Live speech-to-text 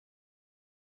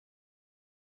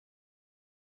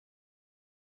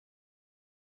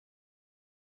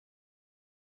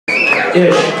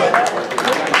Ish.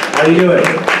 How you doing?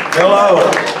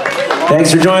 Hello.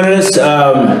 Thanks for joining us.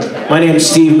 My name is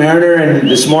Steve Marriner, and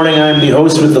this morning I'm the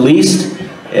host with the least.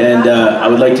 And I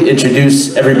would like to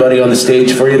introduce everybody on the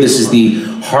stage for you. This is the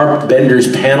Harp Benders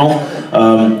panel.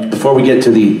 Before we get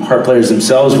to the harp players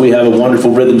themselves, we have a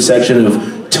wonderful rhythm section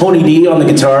of Tony D on the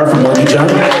guitar from Monkey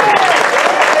Jump.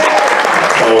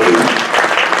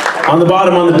 On the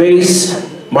bottom on the bass,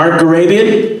 Mark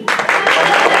Garabian.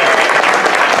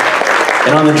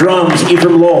 And on the drums,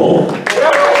 Ephraim Lowell.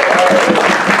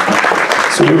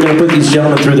 So we're going to put these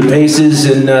gentlemen through the paces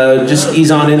and just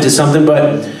ease on into something.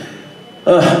 But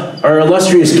our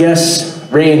illustrious guests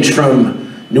range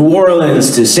from New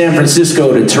Orleans to San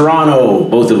Francisco to Toronto,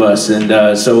 both of us.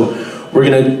 And so we're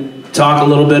going to talk a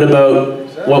little bit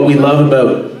about what we love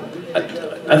about.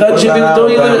 I thought Jimmy, I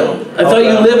thought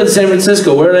you live in San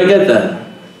Francisco. Where did I get that?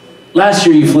 Last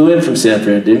year you flew in from San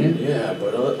Fran, didn't you? Yeah,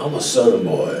 but I'm a Southern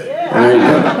boy. There you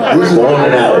go. Born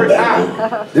in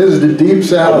Alabama. This is the deep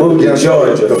south. I moved to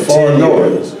Georgia for 10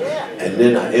 years, and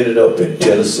then I ended up in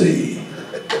Tennessee.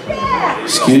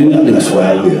 Excuse me. That's where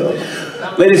I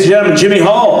live. Ladies and gentlemen, Jimmy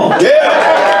Hall. Yeah!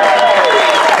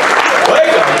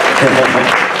 Wake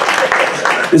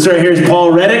This right here is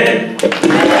Paul Reddick.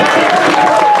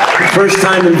 First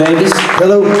time in Vegas.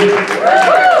 Hello.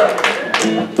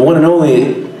 The one and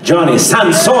only Johnny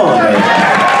Sansone.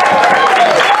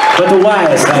 But the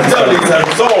why is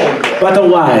Sansone. But the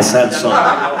why is Sansone.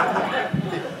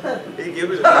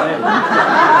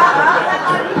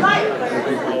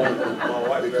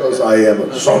 Because I am a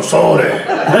Sansone.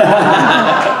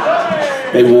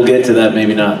 Maybe we'll get to that,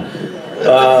 maybe not.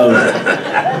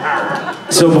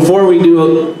 So before we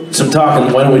do some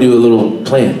talking, why don't we do a little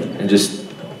playing and just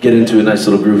get into a nice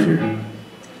little groove here.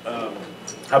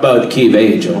 How about the key of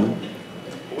A, Joe?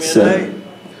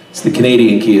 It's the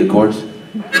Canadian key, of course.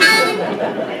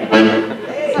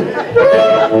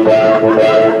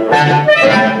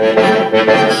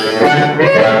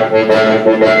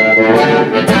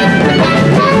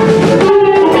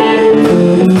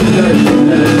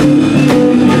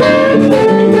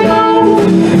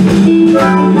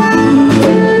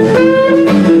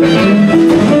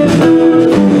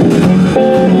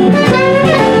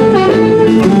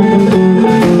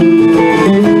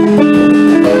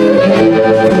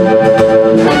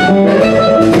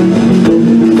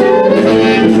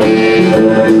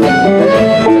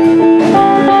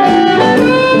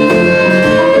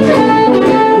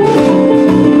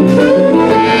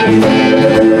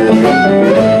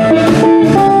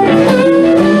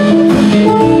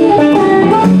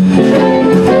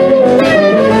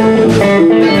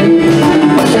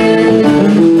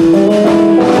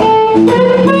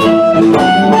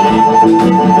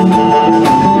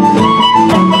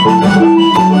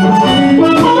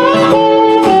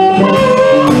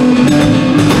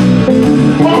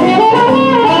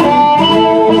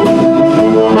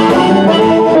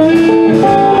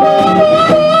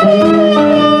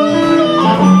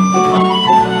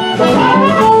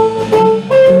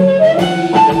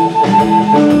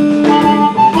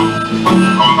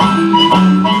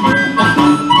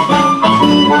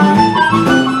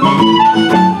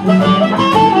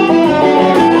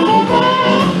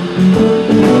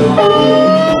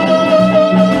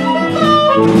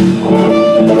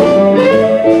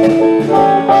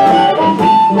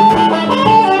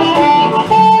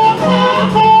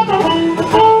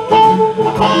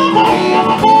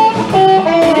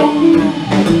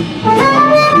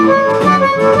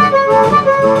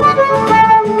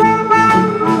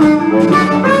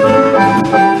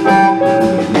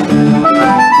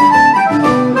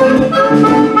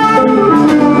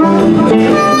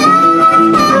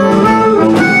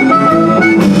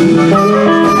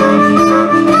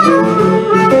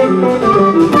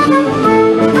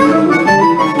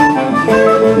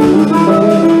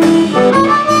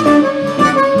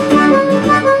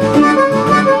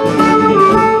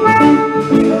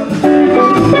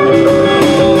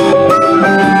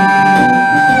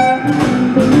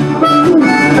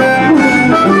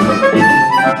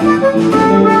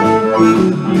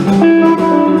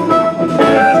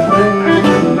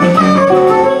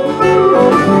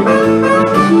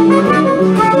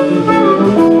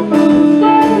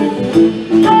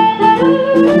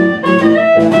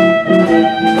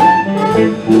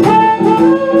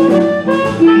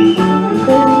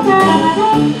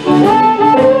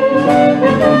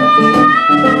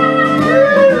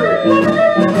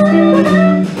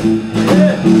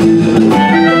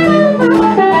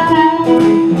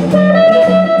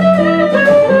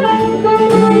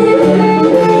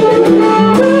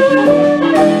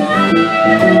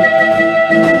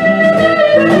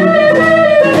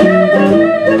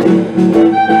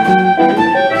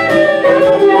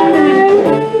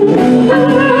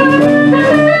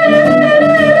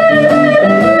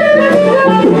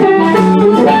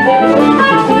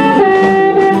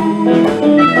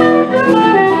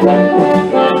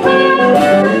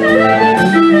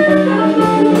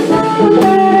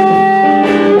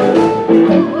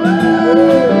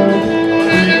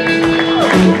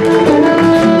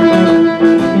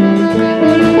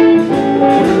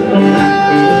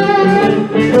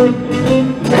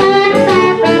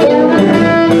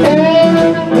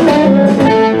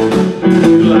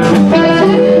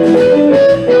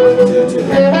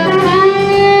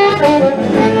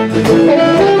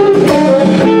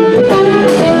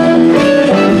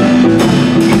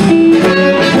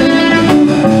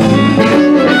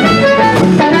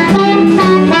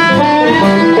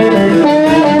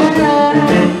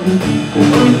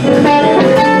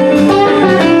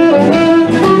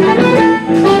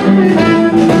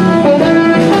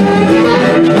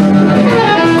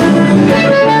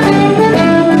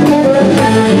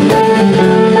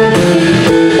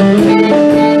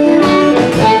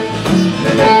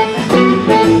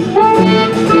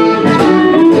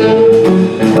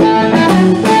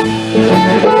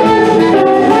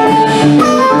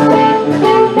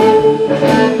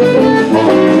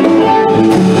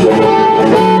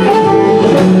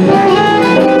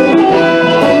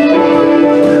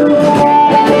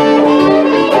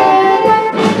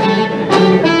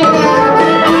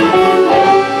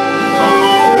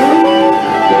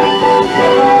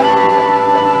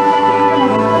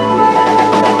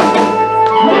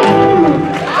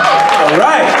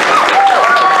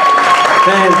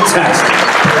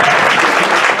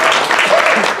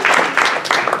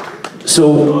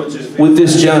 So with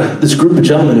this group of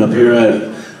gentlemen up here,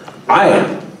 I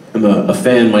am a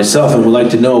fan myself and would like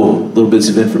to know little bits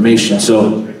of information.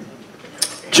 So,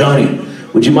 Johnny,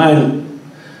 would you mind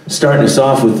starting us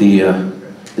off with the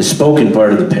spoken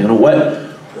part of the panel? What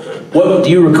do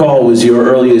you recall was your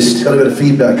earliest... Got a bit of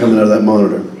feedback coming out of that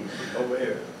monitor. Over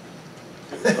here.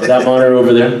 Oh, that monitor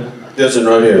over there? This one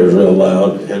right here is real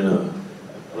loud, and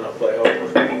when I play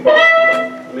over,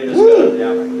 I mean, it's good,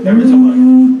 yeah. Every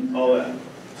time all that.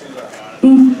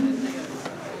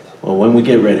 Well, when we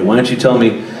get ready, why don't you tell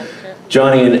me,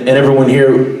 Johnny and everyone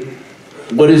here,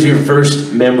 what is your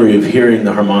first memory of hearing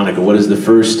the harmonica? What is the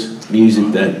first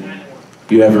music that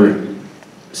you ever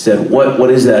said, what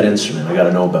is that instrument? I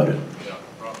gotta know about it.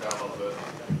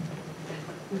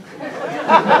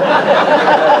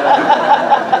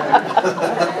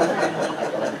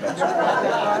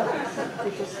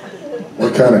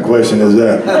 What kind of question is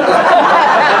that?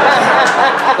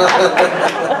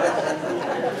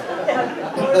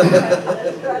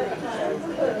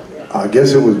 I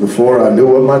guess it was before I knew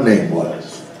what my name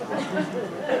was.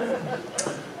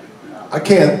 I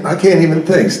can't even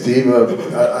think, Steve.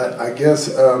 I guess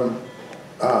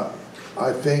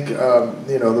I think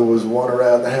you know, there was one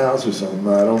around the house or something.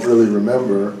 I don't really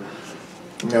remember.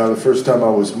 You know, the first time I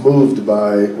was moved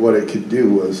by what it could do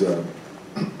was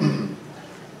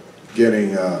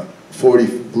getting 40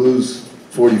 blues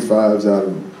 45s out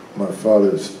of my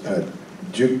father's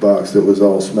jukebox that was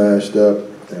all smashed up,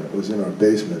 and it was in our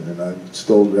basement, and I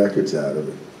stole records out of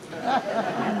it.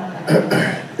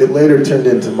 It later turned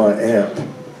into my amp,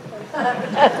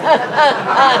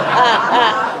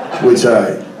 which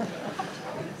I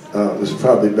was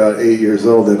probably about 8 years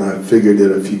old, and I figured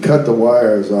that if you cut the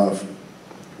wires off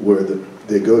where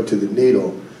they go to the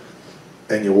needle,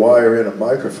 and you wire in a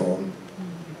microphone,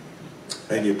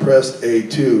 and you pressed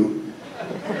A2,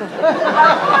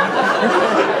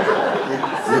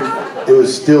 it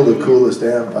was still the coolest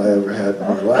amp I ever had in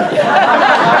my life.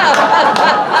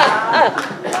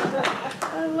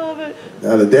 I love it.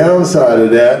 Now the downside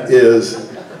of that is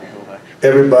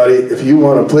everybody, if you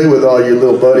want to play with all your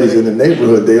little buddies in the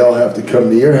neighborhood, they all have to come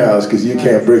to your house because you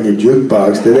can't bring your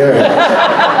jukebox to their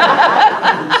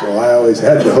house. So I always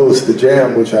had to host the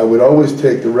jam, which I would always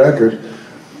take the record,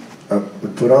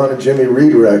 would put on a Jimmy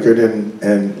Reed record and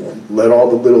let all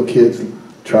the little kids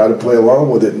try to play along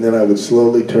with it, and then I would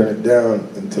slowly turn it down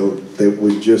until it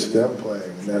was just them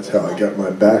playing, and that's how I got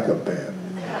my backup band.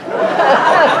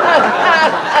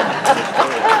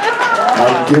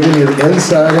 I'm giving you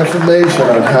inside information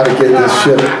on how to get this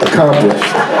shit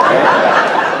accomplished.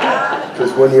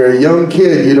 Because when you're a young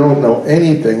kid, you don't know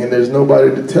anything, and there's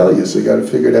nobody to tell you, so you got to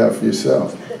figure it out for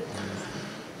yourself.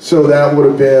 So that would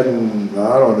have been,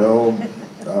 I don't know,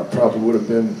 probably would have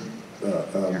been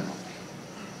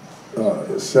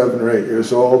 7 or 8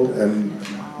 years old, and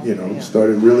you know,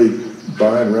 started really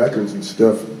buying records and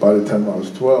stuff by the time I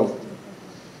was 12.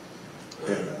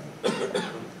 And,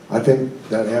 I think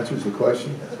that answers the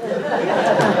question.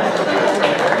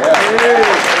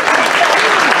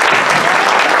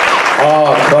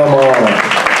 Oh, come on.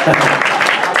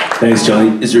 Thanks,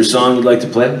 Johnny. Is there a song you'd like to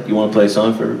play? You want to play a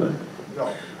song for everybody? No.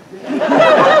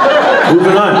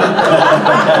 Moving on.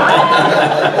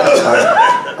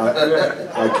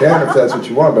 I can if that's what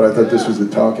you want, but I thought this was the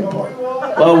talking part.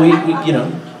 Well, we you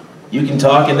know, you can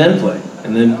talk and then play,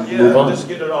 and then move on. Just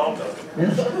get it all done.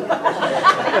 Yeah.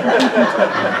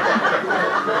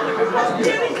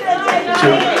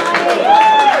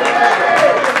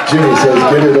 Jimmy says,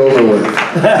 get it over with.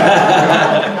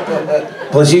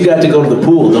 Plus, you got to go to the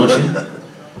pool, don't you?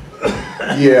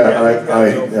 Yeah, I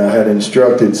had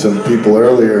instructed some people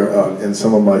earlier in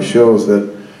some of my shows that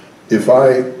if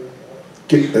I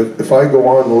go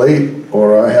on late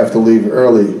or I have to leave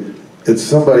early, it's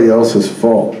somebody else's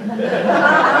fault.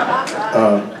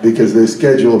 Because they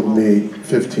scheduled me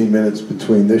 15 minutes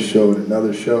between this show and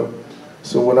another show.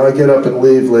 So when I get up and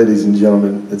leave, ladies and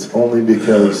gentlemen, it's only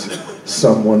because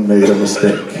someone made a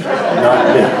mistake, not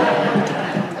me.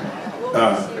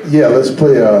 Yeah, let's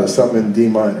play something in D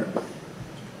minor.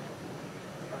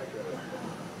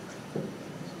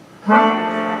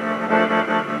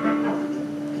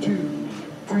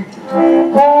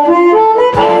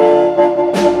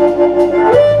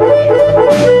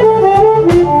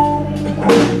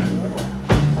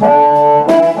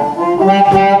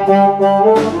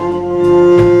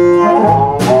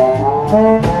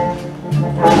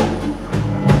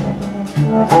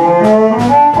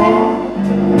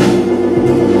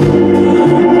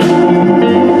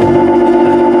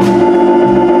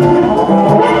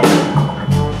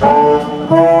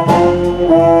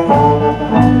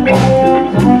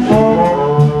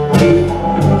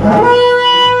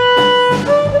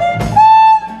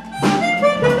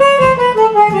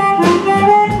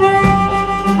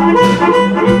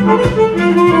 It's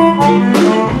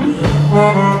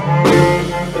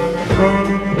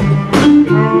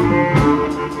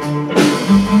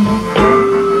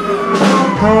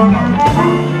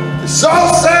so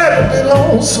sad to be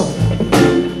lonesome.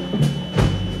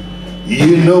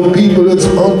 You know, people, it's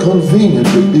inconvenient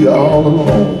to be all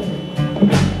alone.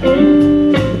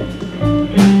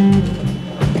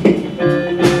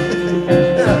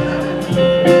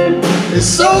 It's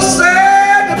so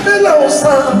sad to be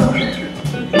lonesome.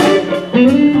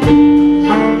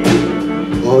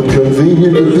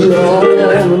 Inconvenient to be all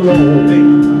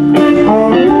alone.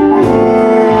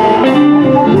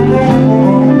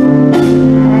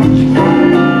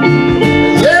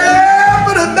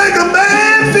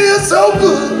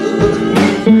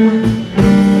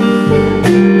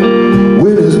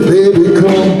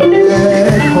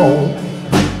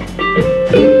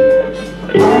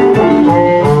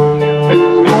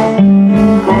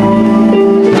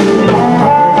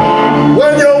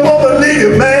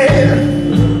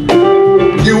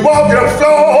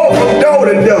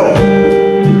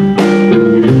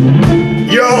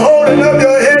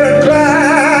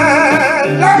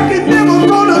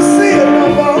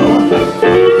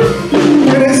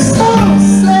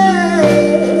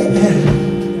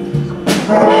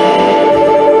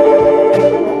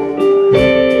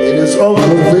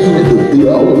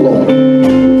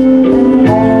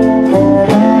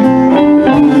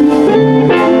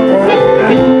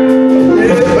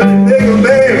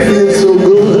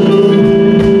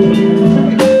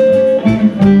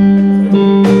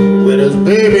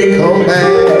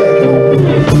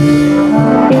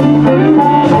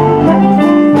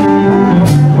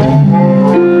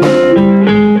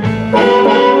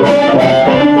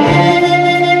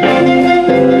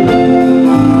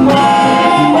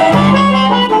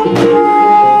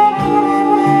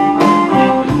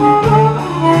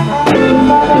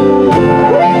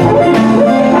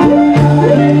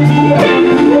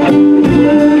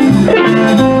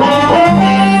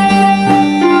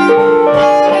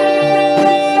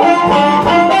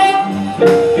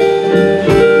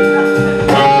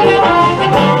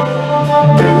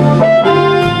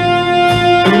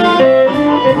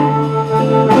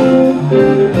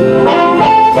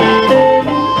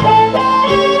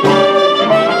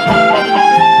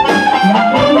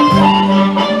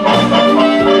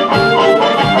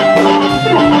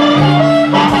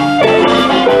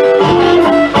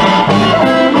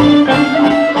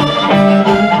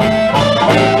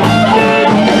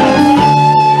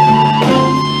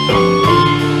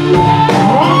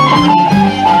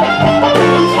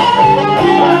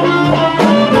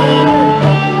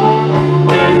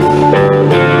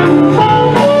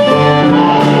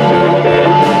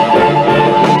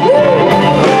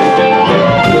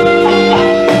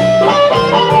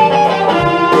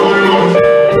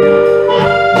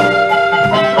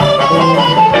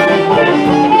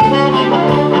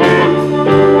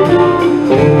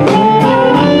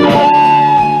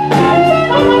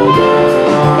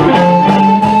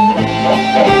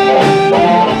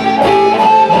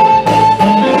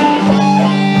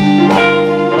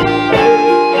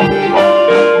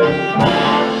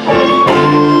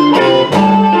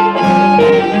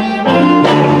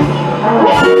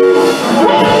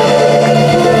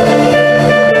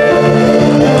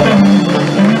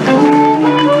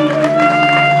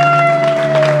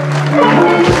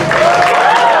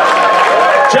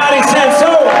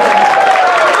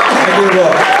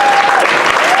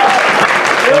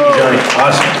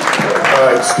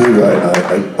 Steve,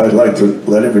 I'd like to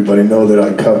let everybody know that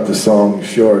I cut the song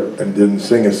short and didn't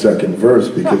sing a second verse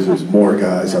because there's more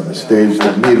guys on the stage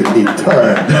than me that need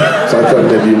time. So I thought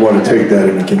maybe you want to take that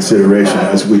into consideration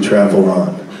as we travel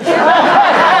on.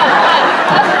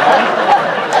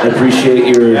 I appreciate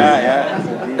your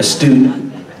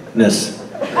astuteness.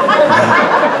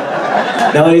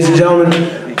 Now, ladies and gentlemen,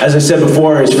 as I said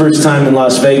before, his first time in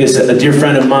Las Vegas, a dear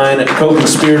friend of mine, a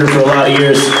co-conspirator for a lot of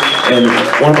years, and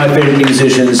one of my favorite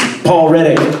musicians, Paul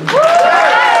Reddick.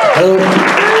 Hello.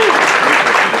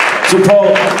 So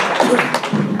Paul,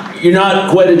 you're not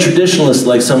quite a traditionalist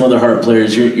like some other harp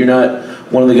players. You're not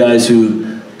one of the guys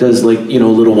who does, like, you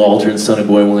know, Little Walter and Son of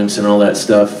Boy Williamson and all that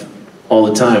stuff all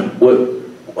the time.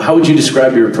 How would you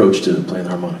describe your approach to playing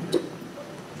the harmonica?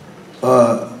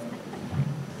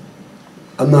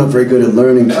 I'm not very good at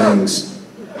learning things,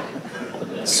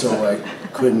 so I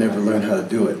could never learn how to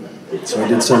do it. So I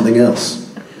did something else.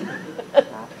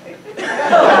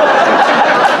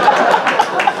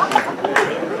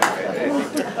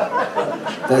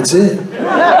 That's it.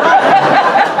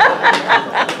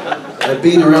 I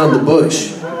beat around the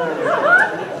bush,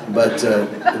 but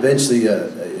eventually,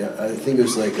 I think it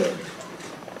was like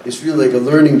It's really like a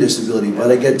learning disability,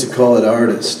 but I get to call it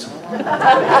artist.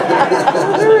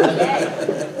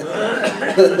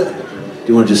 Do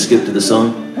you want to just skip to the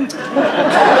song?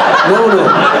 No, no.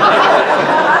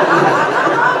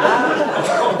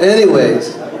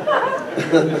 Anyways.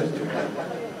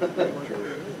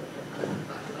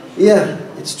 Yeah,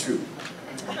 it's true.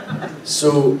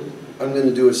 So, I'm going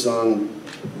to do a song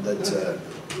that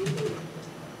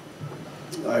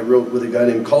I wrote with a guy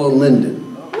named Colin Linden.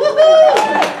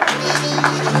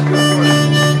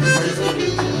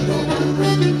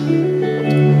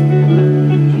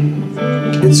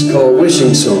 It's called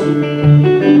Wishing Song.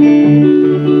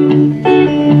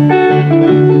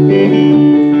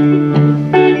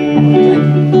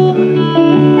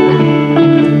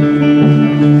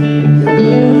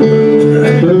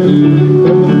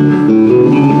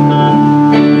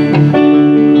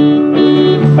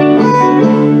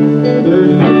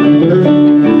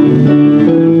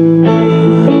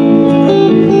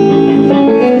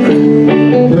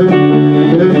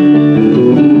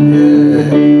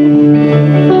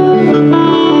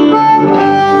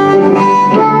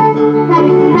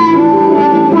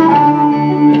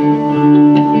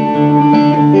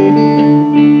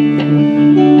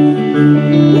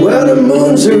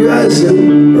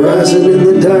 Rising in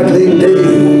the darkling day.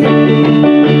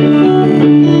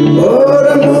 Oh,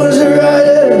 the moon's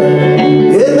rising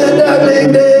in the darkling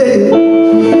day.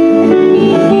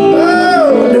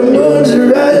 Oh, the moon's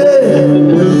rising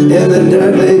in the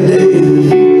darkling day.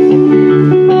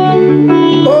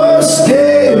 Oh,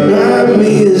 stay by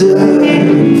me as I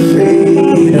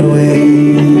fade away.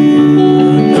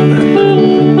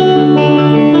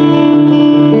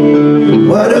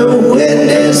 What the wind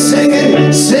is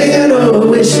singing, singing a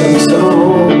wishing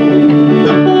song.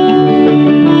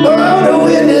 Oh, the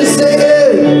wind is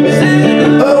singing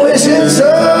a wishing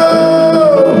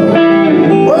song.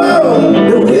 Whoa,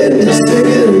 the wind is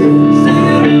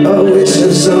singing a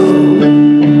wishing song.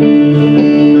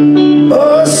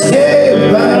 Oh,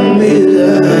 stay by me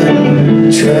as I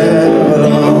travel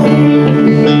on.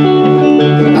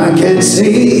 I can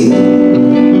see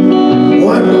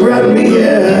what brought me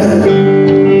here.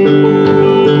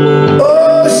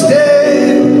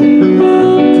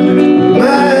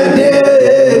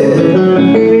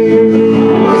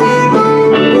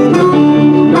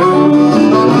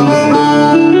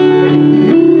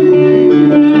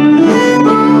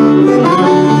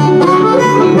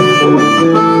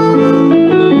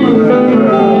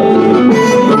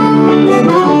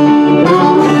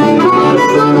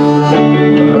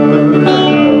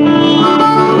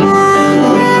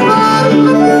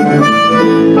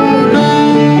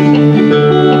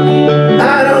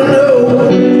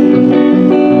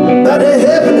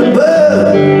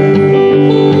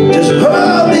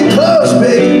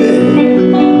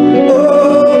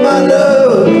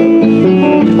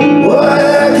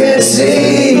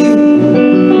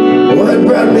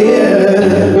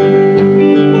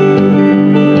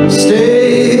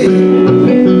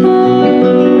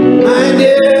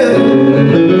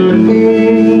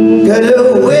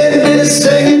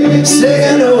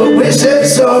 Singing a wishing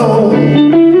song.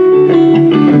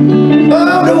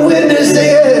 Oh, the wind is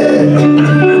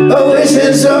singing a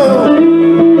wishing song.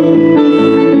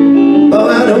 Oh,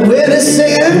 and the wind is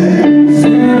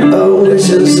singing a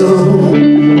wishing song.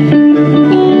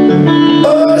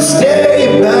 Oh,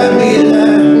 stay by me as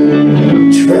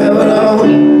I travel on.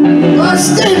 Oh,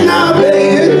 stay now,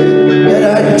 baby, that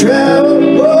I travel.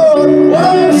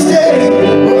 Oh, stay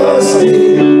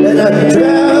that I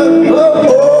travel.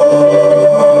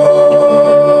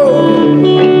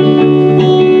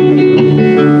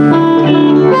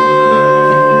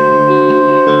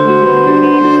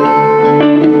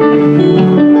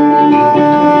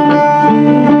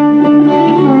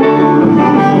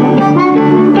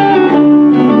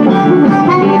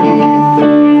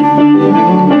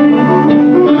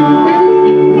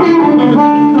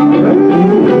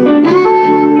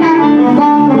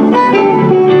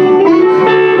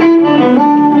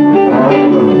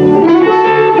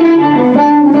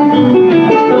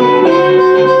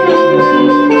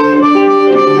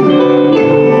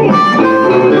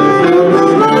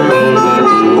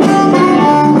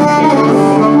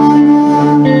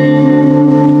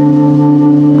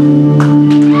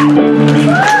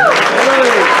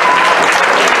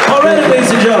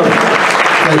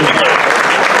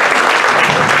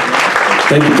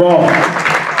 Thank you, Paul.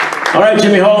 All right,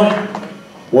 Jimmy Hall.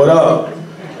 What up?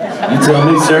 You tell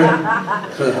me, sir.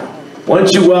 Why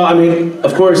don't you, well, I mean,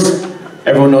 of course,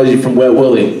 everyone knows you from Wet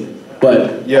Willie,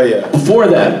 but Yeah. before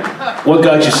that, what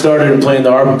got you started in playing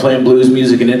the harp and playing blues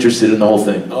music and interested in the whole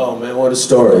thing? Oh man, what a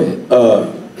story.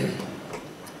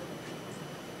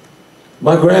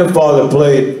 My grandfather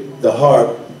played the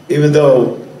harp, even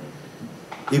though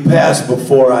he passed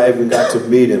before I even got to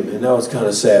meet him, and that was kind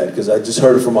of sad because I just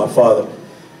heard it from my father.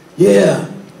 Yeah,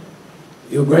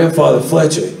 your grandfather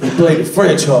Fletcher, he played the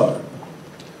French harp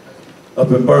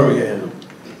up in Birmingham,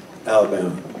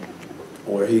 Alabama,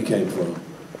 where he came from.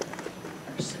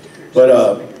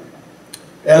 But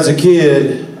as a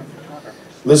kid,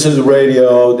 listening to the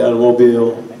radio down in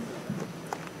Mobile,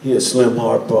 he had Slim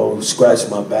Harpo,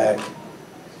 scratched my back.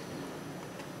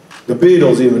 The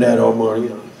Beatles even had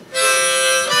harmonica.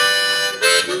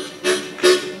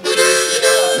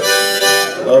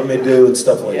 Love Me Do and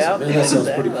stuff like that. Man, that sounds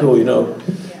pretty cool, you know.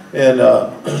 And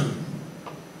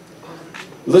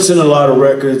listened to a lot of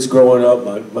records growing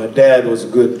up. My dad was a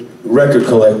good record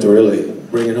collector, really,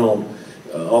 bringing home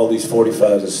all these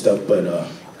 45s and stuff. But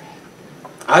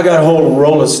I got a hold of a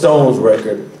Rolling Stones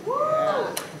record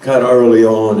kind of early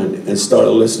on and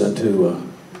started listening to,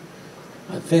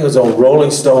 I think it was on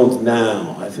Rolling Stones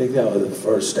Now. I think that was the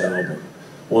first album,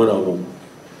 one of them.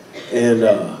 And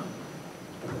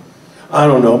I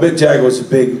don't know, Mick Jagger was a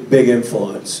big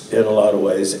influence in a lot of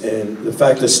ways. And the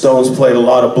fact that Stones played a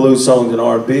lot of blues songs and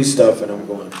R&B stuff, and I'm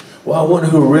going, well, I wonder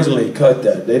who originally cut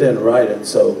that. They didn't write it,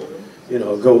 so, you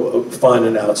know, go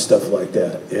finding out stuff like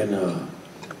that. And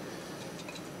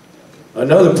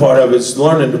another part of it is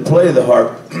learning to play the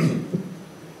harp.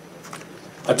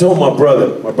 I told my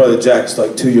brother Jack's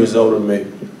like 2 years older than me,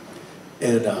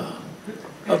 and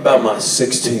about my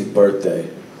 16th birthday,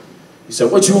 he said,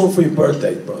 "What you want for your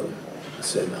birthday, brother?" I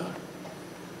said,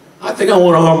 "I think I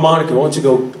want a harmonica. Why don't you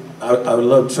go? I would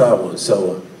love to try one."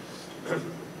 So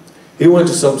he went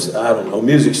to some, I don't know,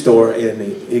 music store, and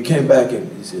he came back and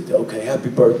he said, "Okay, happy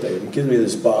birthday." And he gives me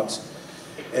this box,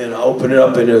 and I open it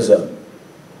up, and there's a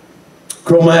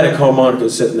chromatic harmonica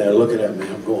sitting there looking at me.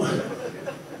 I'm going,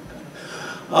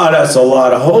 oh, that's a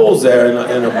lot of holes there and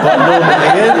a button on the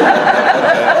end.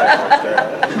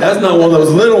 That's not one of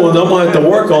those little ones. I'm gonna have to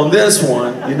work on this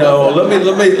one. You know, let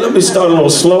me start a little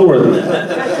slower than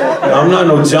that. I'm not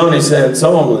no Johnny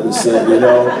Sansone, you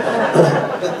know.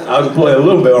 I can play a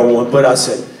little bit on one, but I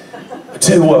said, I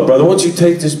tell you what, brother, why don't you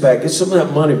take this back, get some of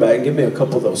that money back, and give me a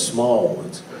couple of those small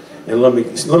ones, and let me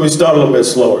start a little bit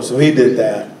slower. So he did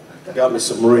that. Got me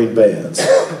some Marine bands.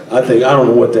 I don't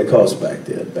know what they cost back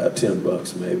then, about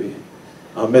 $10 maybe.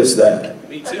 I miss that.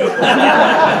 Me too.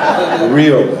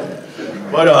 Real bad.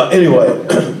 But anyway,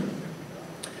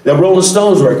 that Rolling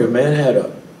Stones record, man, had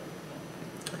a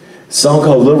song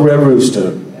called Little Red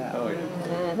Rooster.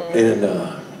 And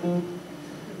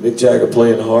Mick Jagger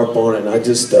playing the harp on it, and I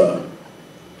just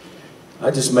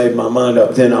made my mind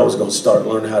up then I was going to start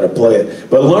learning how to play it.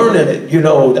 But learning it, you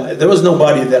know, there was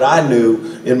nobody that I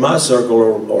knew in my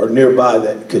circle or nearby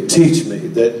that could teach me,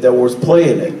 that was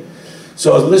playing it.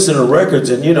 So I was listening to records,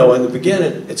 and, you know, in the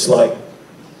beginning, it's like,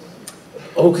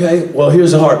 okay, well,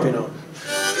 here's a harp, you know.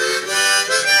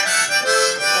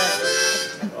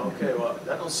 Okay, well,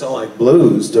 that don't sound like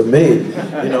blues to me,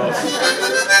 you know.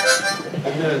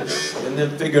 And then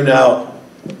figuring out,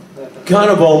 kind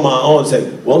of on my own,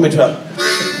 say, well, let me try.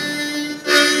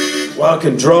 Well, I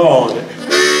can draw on it.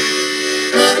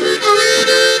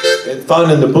 And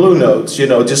finding the blue notes, you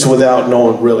know, just without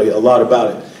knowing really a lot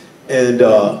about it. And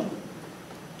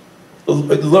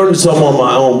learning some on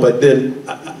my own, but then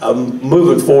I'm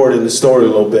moving forward in the story a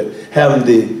little bit, having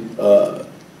the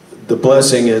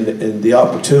blessing and the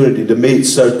opportunity to meet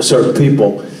certain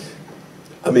people.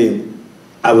 I mean,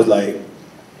 I was like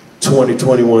 20,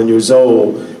 21 years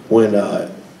old when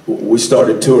we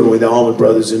started touring with the Allman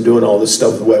Brothers and doing all this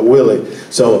stuff with Wet Willie.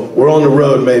 So we're on the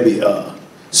road maybe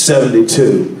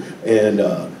 72 and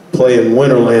playing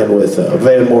Winterland with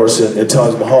Van Morrison and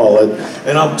Taj Mahal.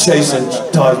 And I'm chasing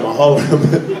Taj Mahal.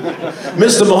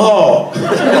 Mr. Mahal.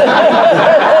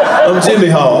 I'm Jimmy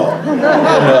Hall. And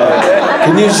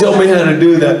can you show me how to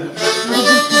do that?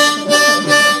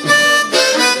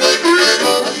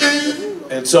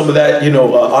 And some of that, you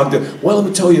know, octave. Well, let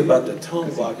me tell you about the tongue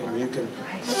blocking. You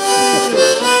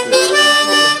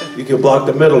can block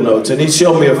the middle notes. And he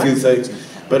showed me a few things.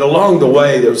 But along the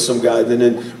way, there was some guy, and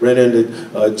then ran into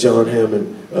John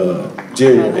Hammond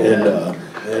Jr.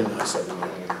 And I said,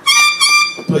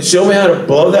 but show me how to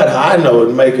blow that high note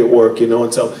and make it work, you know.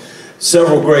 And so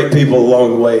several great people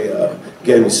along the way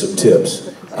gave me some tips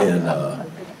and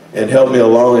helped me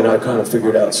along, and I kind of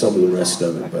figured out some of the rest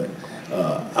of it. But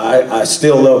I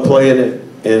still love playing it,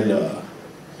 and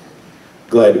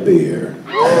glad to be here.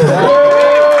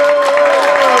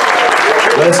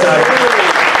 Let's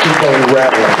keep on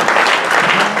rattling.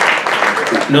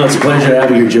 No, it's a pleasure to have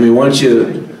you here, Jimmy. Why don't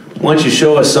you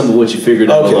show us some of what you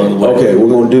figured out along the way? Okay, we're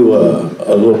going to do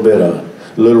a little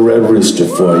Little Red Rooster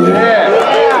for you.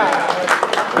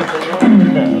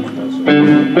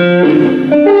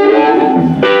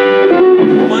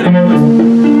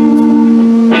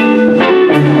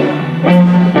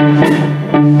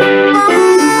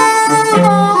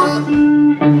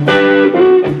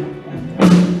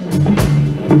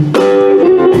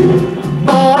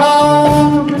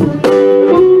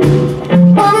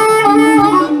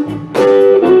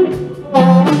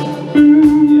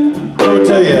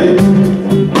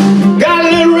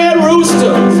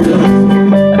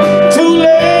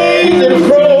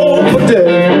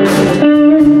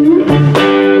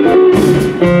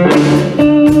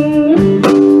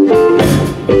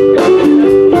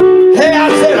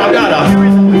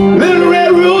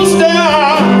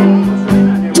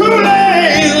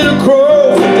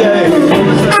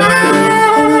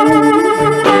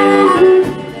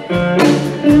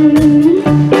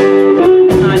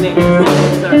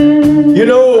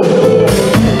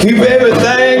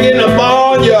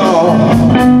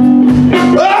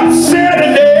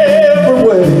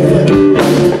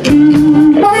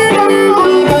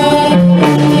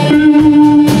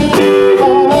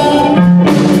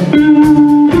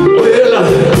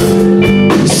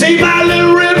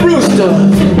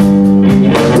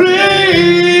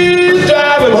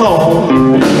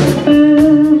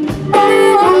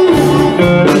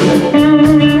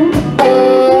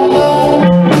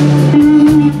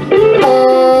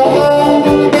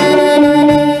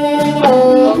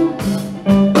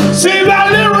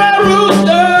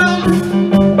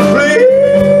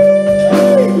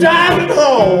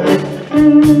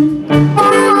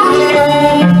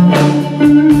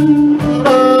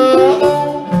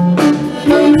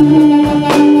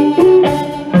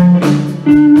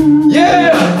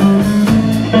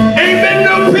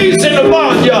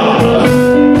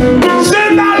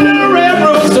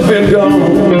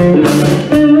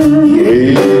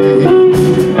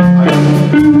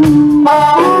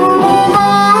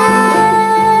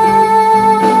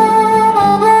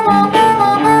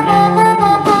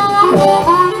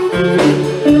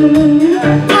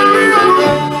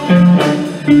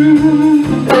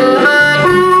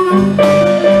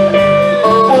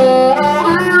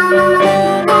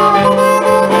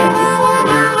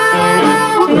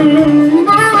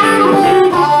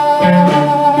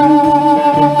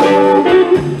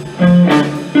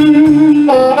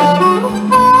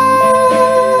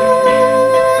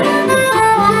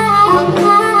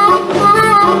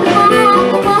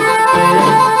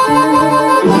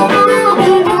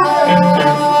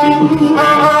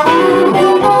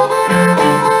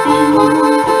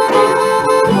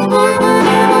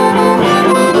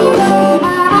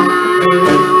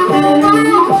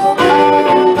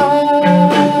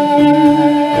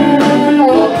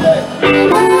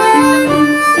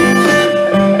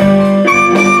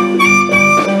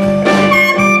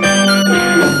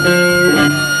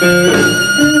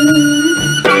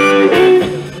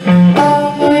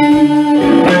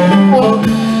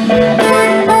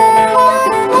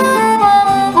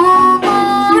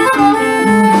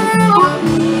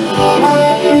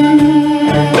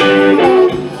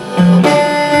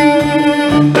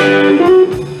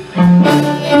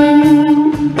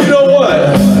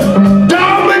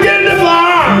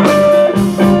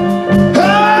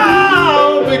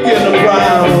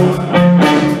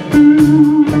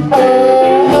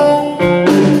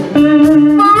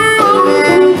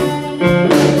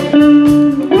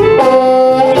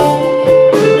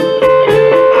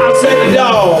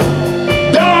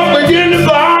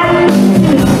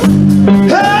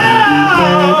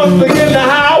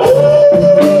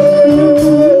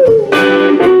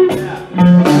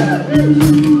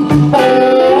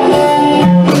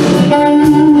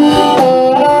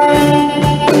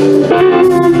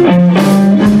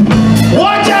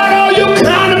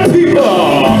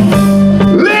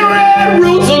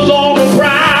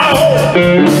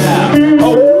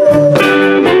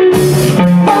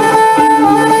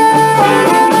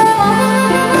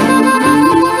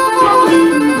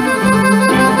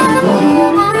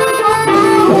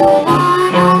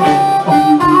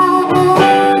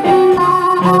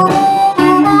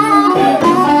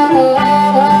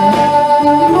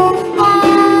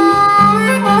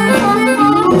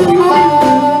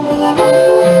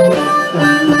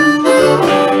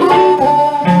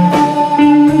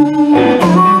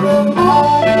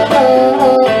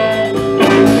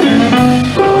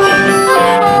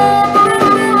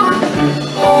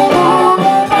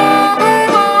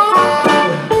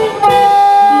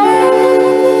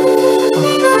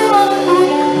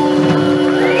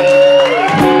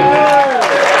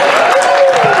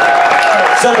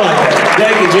 Something like that.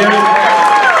 Thank you, Jimmy.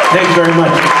 Thank you very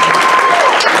much.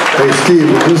 Hey Steve,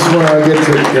 is this when I get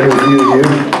to interview you?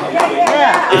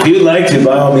 If you'd like to,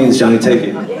 by all means, Johnny, take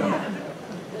it.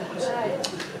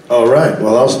 All right,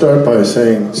 well, I'll start by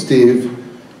saying, Steve,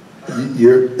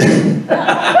 you're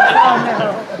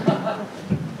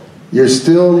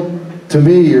still, to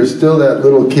me, you're still that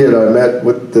little kid I met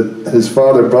with his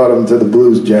father brought him to the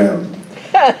blues jam.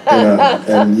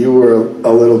 And you were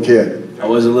a little kid. I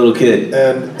was a little kid.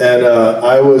 And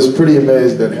I was pretty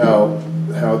amazed at how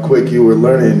quick you were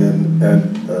learning. And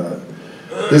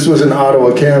this was in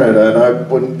Ottawa, Canada, and I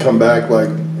wouldn't come back like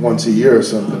once a year or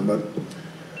something, but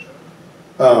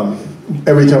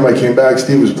every time I came back,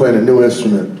 Steve was playing a new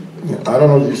instrument. I don't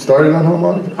know, you started on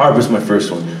harmonica? Harp was my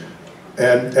first one.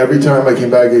 And every time I came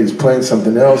back, he was playing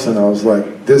something else, and I was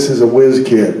like, this is a whiz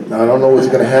kid. I don't know what's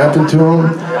going to happen to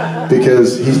him,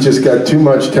 because he's just got too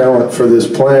much talent for this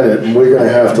planet, and we're going to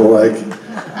have to, like,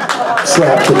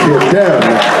 slap the kid down.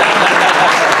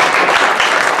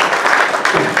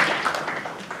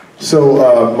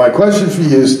 So my question for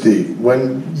you, Steve,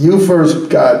 when you first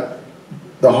got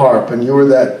the harp, and you were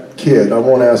that kid, I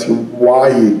won't ask you why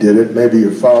you did it. Maybe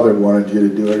your father wanted you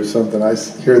to do it or something. I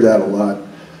hear that a lot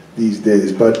these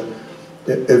days. But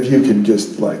if you can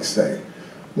just like say,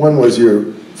 when was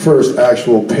your first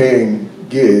actual paying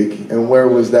gig, and where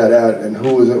was that at, and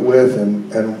who was it with,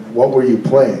 and what were you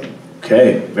playing?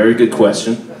 Okay, very good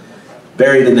question.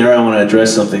 Buried in there, I want to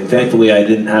address something. Thankfully, I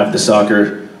didn't have the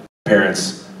soccer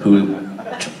parents who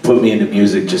put me into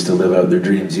music just to live out their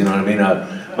dreams, you know what I mean?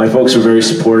 My folks were very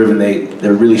supportive, and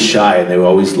they're really shy, and they would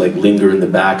always like linger in the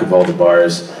back of all the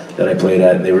bars that I played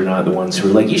at, and they were not the ones who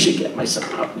were like, you should get my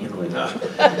son up, you know, like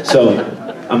that. So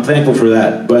I'm thankful for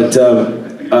that. But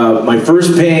my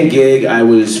first paying gig, I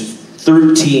was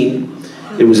 13.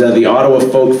 It was at the Ottawa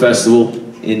Folk Festival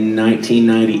in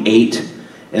 1998,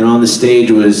 and on the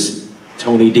stage was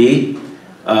Tony D,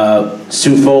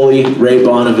 Sue Foley, Ray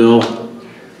Bonneville,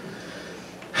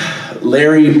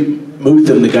 Larry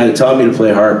Mutham, the guy that taught me to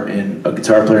play harp, and a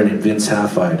guitar player named Vince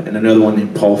Halfide, and another one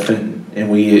named Paul Fenton.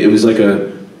 And it was like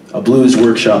a blues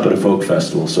workshop at a folk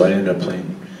festival, so I ended up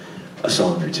playing a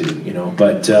song or two, you know.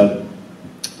 But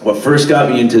what first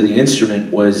got me into the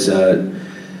instrument was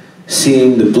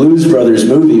seeing the Blues Brothers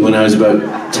movie when I was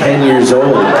about 10 years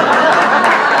old.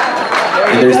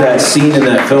 And there's that scene in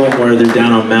that film where they're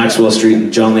down on Maxwell Street,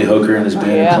 and John Lee Hooker and his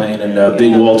band are playing, and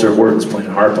Big Walter Horton's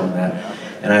playing harp on that.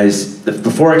 And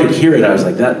before I could hear it, I was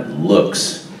like, that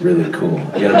looks really cool.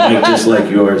 You got a mic just like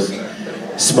yours,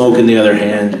 smoke in the other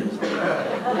hand.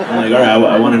 I'm like, all right,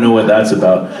 I want to know what that's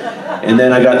about. And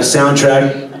then I got the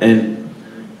soundtrack, and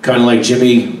kind of like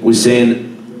Jimmy was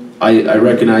saying, I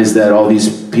recognized that all these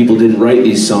people didn't write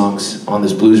these songs on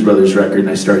this Blues Brothers record, and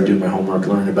I started doing my homework,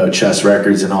 learning about Chess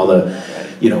Records and all the,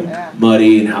 you know,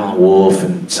 Muddy and Howlin' Wolf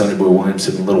and Sonny Boy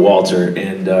Williamson and Little Walter.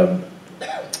 And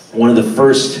one of the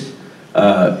first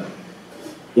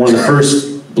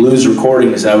blues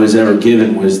recordings I was ever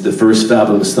given was the first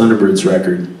Fabulous Thunderbirds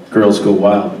record, Girls Go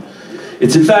Wild.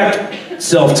 It's in fact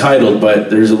self-titled, but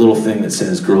there's a little thing that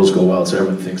says Girls Go Wild, so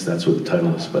everyone thinks that's what the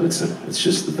title is, but it's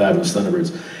just the Fabulous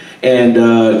Thunderbirds. And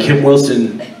Kim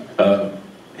Wilson,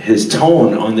 his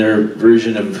tone on their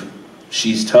version of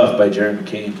She's Tough by Jerry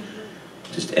McCain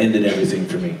just ended everything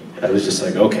for me. I was just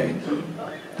like, okay,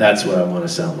 that's what I want to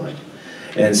sound like.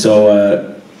 And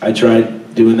so I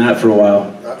tried doing that for a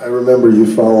while. I remember you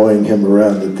following him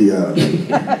around at the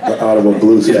Ottawa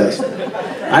Blues Fest.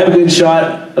 I have a good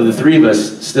shot of the three of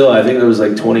us still. I think that was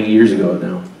like 20 years ago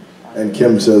now. And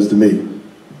Kim says to me,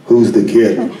 who's the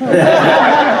kid?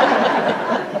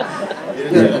 You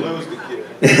didn't lose the kid.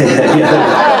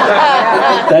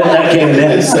 that came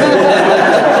next.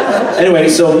 Anyway,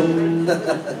 so,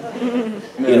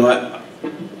 you know,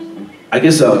 I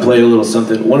guess I'll play a little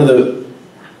something.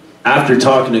 After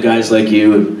talking to guys like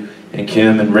you and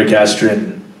Kim and Rick Astor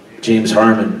and James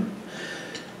Harmon,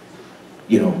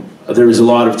 you know, there was a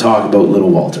lot of talk about Little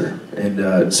Walter.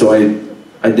 And so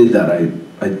I did that.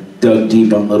 I dug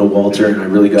deep on Little Walter, and I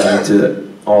really got into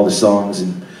all the songs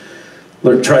and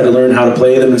tried to learn how to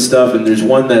play them and stuff. And there's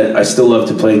one that I still love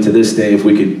to play to this day. If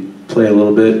we could play a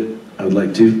little bit, I would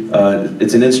like to.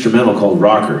 It's an instrumental called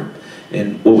Rocker.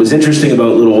 And what was interesting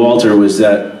about Little Walter was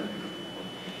that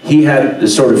he had the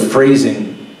sort of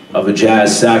phrasing of a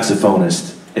jazz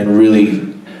saxophonist and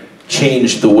really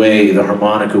changed the way the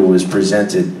harmonica was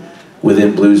presented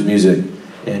within blues music.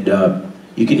 And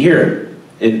you can hear it.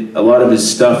 And a lot of his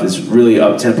stuff is really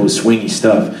up-tempo, swingy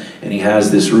stuff. And he has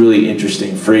this really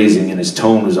interesting phrasing, and his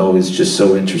tone was always just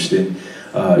so interesting.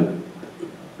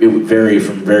 It would vary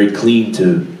from very clean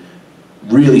to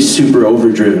really super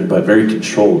overdriven, but very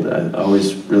controlled. I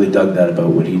always really dug that about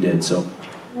what he did. So,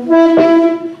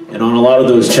 And on a lot of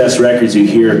those chess records you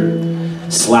hear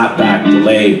slap back,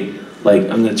 delay, like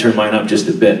I'm gonna turn mine up just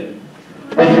a bit.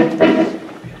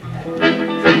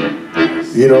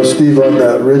 You know, Steve, on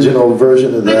that original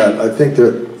version of that, I think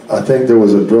there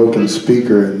was a broken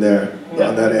speaker in there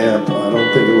on that amp.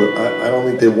 I don't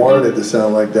think they wanted it to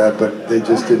sound like that, but they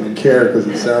just didn't care because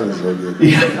it sounded so good.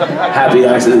 Yeah, happy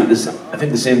accident. I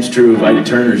think the same's true of Ike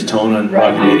Turner's tone on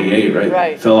Rocket 88, right?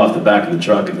 Right. Fell off the back of the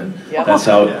truck, and then that's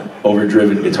how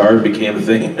overdriven guitar became a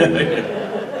thing.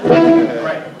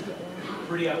 Right.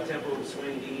 Pretty up-tempo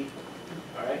swing D.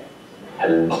 All right.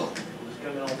 Just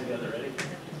coming all together. Ready?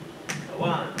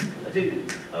 1, 2,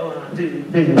 1, 2,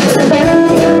 3.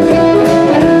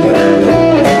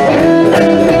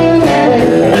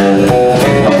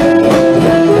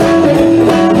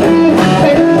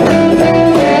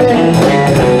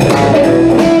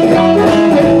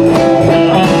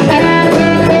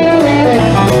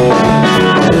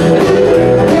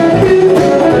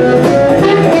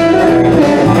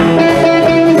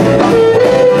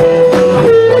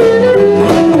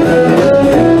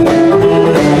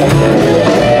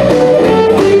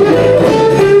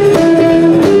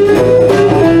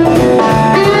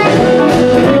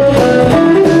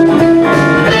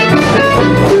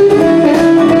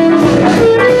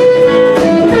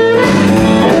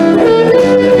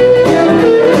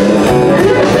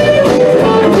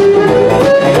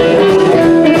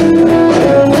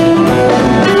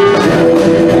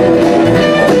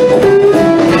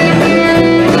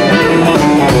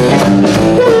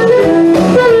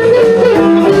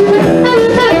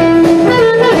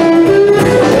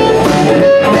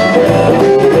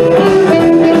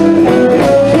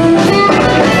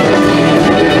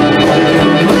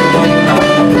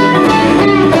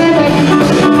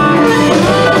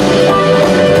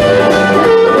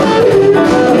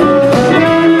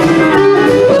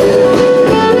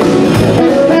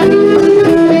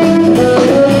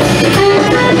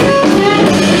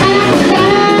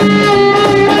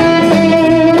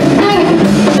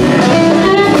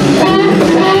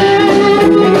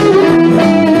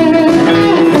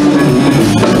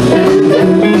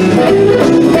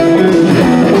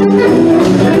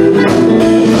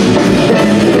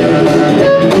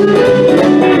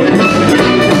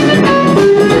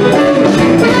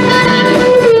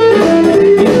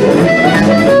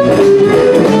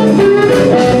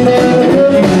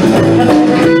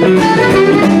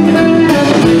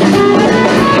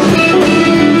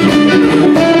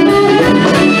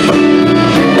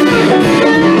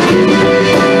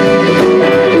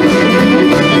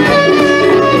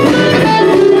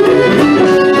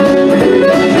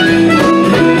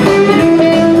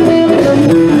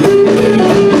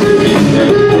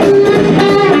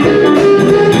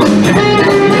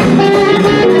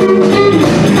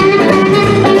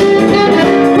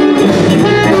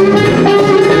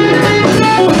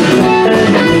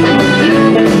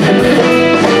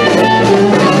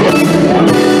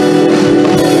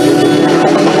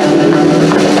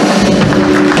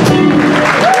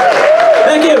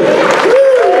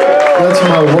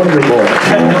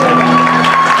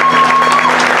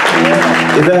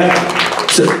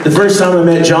 The first time I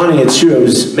met Johnny, it's true, it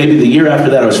was maybe the year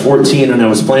after that. I was 14 and I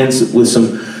was playing with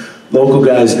some local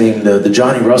guys named the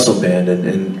Johnny Russell Band,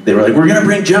 and they were like, we're gonna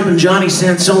bring Jumpin' Johnny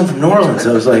Sansone from New Orleans.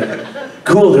 I was like,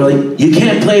 cool. They're like, you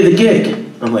can't play the gig.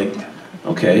 I'm like,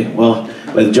 okay, well,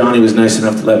 but Johnny was nice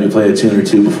enough to let me play a tune or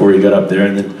two before he got up there,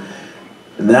 and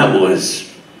that was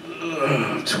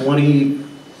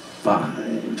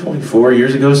 24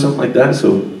 years ago, something like that,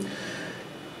 so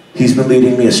he's been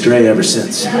leading me astray ever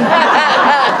since.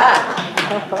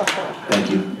 Thank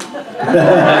you.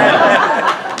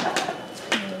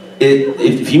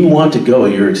 If you want to go,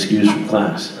 you're excused from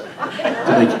class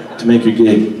to make your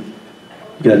gig. You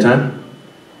got time?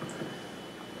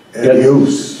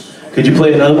 Could you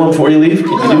play another one before you leave?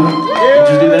 Could you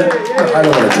do that? I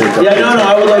don't want to take up. Yeah, no,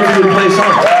 I would like you to play a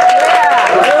song.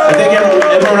 I think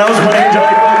everyone else might enjoy it.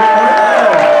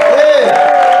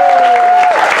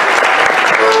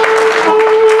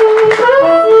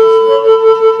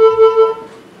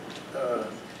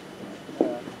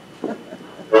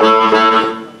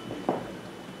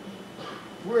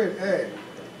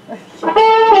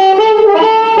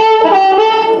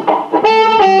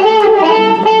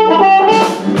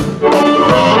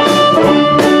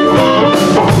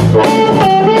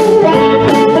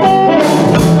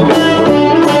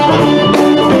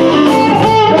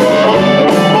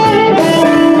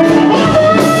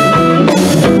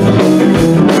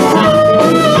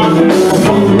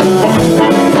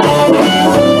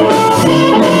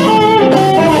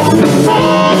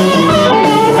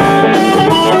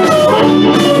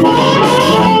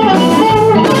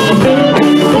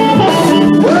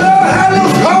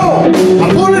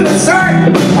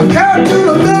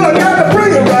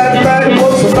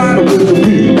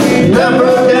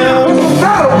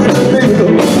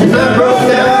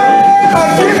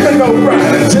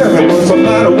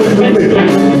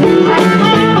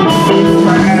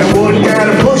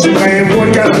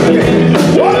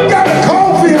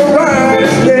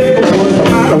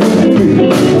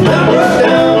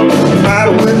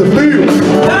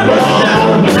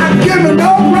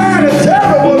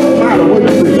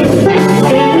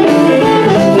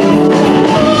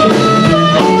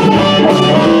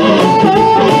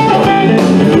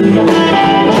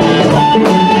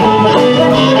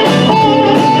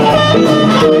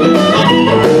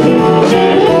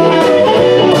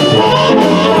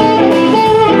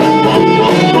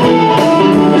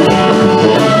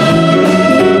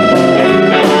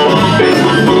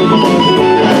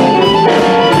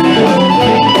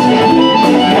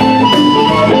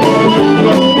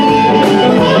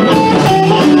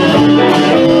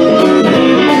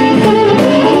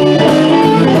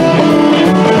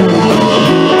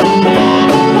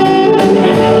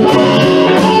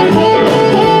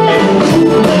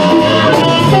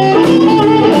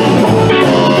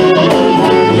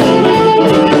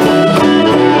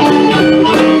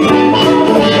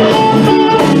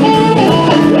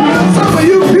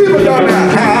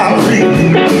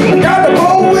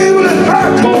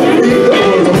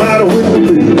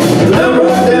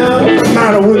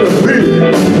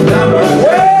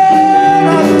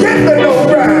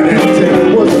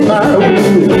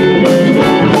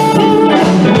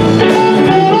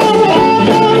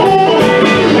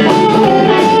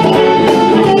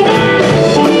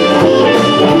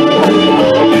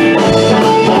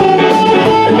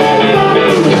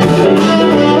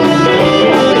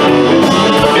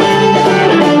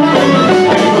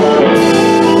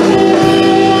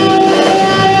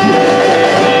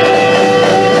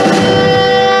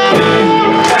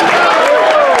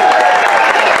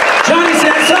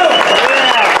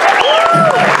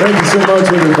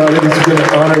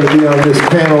 be on this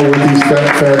panel with these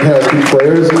fantastic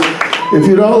players. If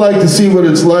you'd all like to see what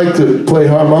it's like to play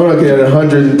harmonica in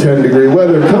 110-degree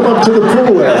weather, come up to the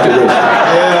pool after this.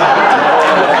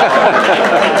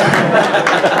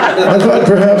 I thought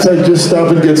perhaps I'd just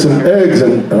stop and get some eggs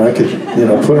and I could, you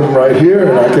know, put them right here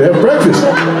and I could have breakfast.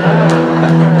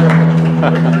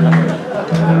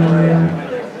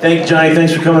 Thank you, Johnny.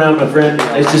 Thanks for coming out, my friend.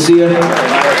 Nice to see you.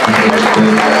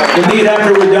 Indeed,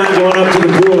 after we're done going up to the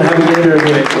pool and having dinner,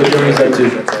 what Johnny's up to.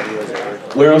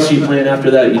 Where else are you playing after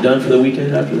that? You done for the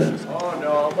weekend after that? Oh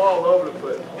no, I'm all over the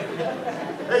place.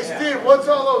 Hey Steve, what's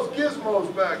all those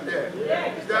gizmos back there?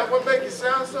 Is that what makes you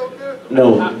sound so good?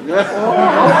 No.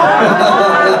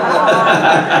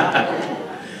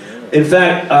 In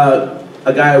fact,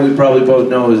 a guy we probably both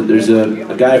know, there's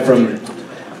a guy from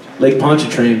Lake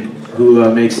Pontchartrain who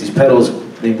makes these pedals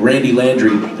named Randy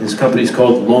Landry. His company's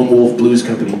called Lone Wolf Blues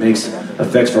Company. He makes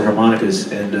effects for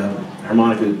harmonicas and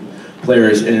harmonica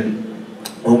players. And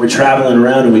when we're traveling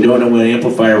around and we don't know what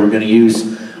amplifier we're going to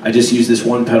use, I just use this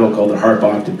one pedal called the Harp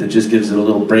Octave that just gives it a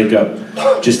little breakup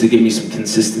just to give me some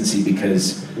consistency,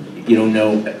 because you don't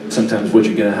know sometimes what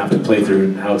you're going to have to play through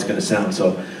and how it's going to sound.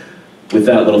 So with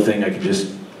that little thing, I can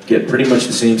just get pretty much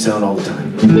the same sound all the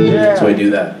time. So I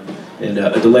do that. And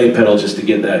a delay pedal just to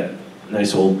get that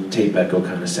nice old tape echo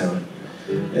kind of sound.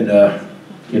 And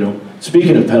you know,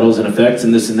 speaking of pedals and effects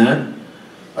and this and that,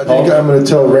 I think I'm going to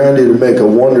tell Randy to make a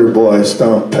Wonder Boy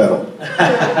stomp pedal.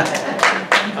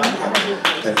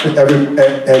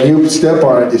 and you step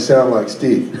on it, you sound like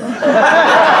Steve. Thank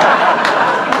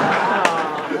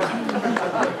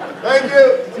you.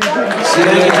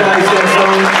 Thank you, Johnny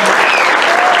Sansone.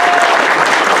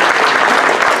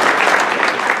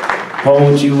 Paul,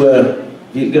 would you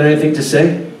got anything to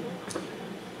say?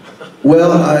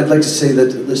 Well, I'd like to say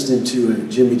that listening to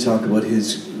Jimmy talk about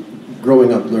his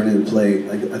growing up learning to play,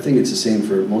 I think it's the same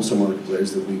for most harmonica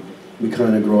players, that we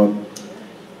kind of grow up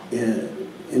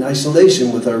in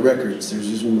isolation with our records. There's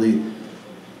usually,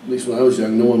 at least when I was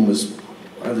young, I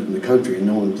lived in the country and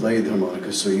no one played the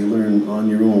harmonica, so you learn on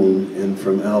your own and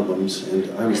from albums.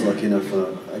 And I was lucky enough,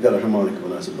 I got a harmonica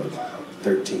when I was about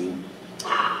 13.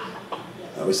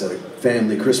 I was at a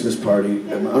family Christmas party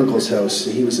at my uncle's house.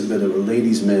 He was a bit of a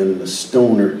ladies' man and a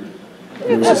stoner.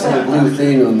 There was this little blue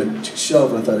thing on the shelf,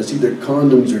 and I thought it's either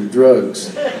condoms or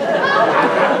drugs.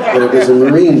 But it was a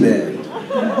Marine band.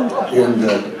 And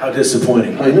how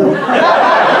disappointing. I know.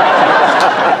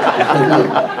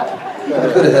 I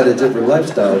could have had a different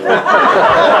lifestyle. I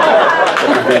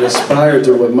had aspired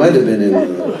to what might have been in.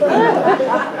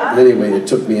 Anyway, it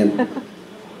took me in.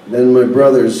 Then my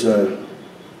brothers,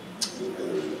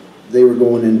 they were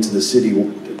going into the city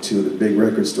to the big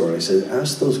record store. I said,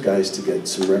 ask those guys to get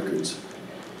some records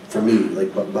for me,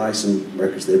 like buy some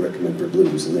records they recommend for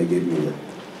blues, and they gave me the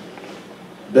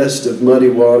best of Muddy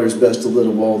Waters, best of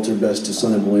Little Walter, best of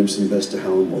Sonny Williamson, best of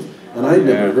Howlin' Wolf. And I'd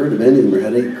never heard of any of them or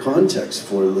had any context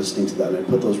for listening to that. And I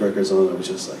put those records on, and I was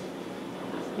just like,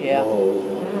 Yeah.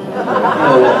 oh.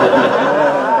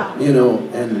 You know,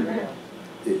 and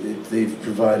they've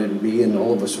provided me and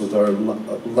all of us with our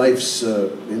life's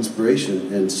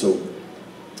inspiration. And so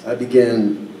I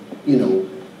began, you know,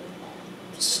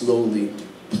 slowly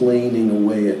planing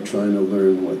away at trying to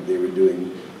learn what they were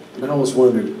doing. And I always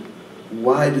wondered,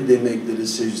 why did they make the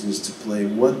decisions to play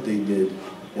what they did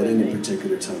at any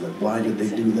particular time? Like, why did they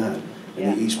do that?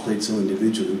 And they each played so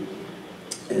individually.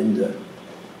 And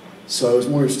so I was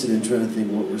more interested in trying to think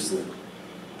what was the,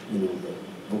 you know, the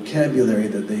vocabulary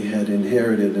that they had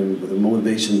inherited and the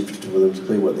motivation for them to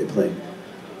play what they play.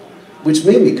 Which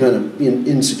made me kind of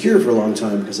insecure for a long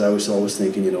time, because I was always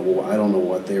thinking, you know, well, I don't know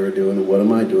what they were doing and what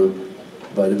am I doing?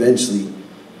 But eventually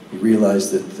you realize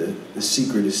that the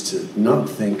secret is to not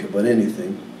think about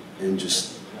anything and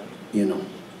just, you know,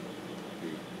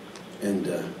 and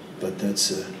but that's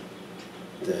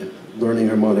the learning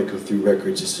harmonica through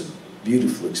records is a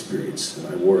beautiful experience, and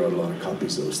I wore out a lot of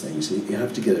copies of those things. You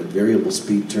have to get a variable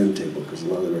speed turntable because a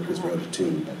lot of the records were out of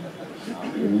tune.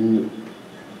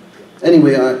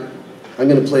 Anyway, I'm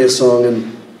going to play a song,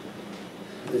 and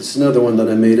it's another one that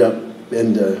I made up,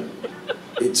 and I'm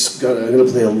going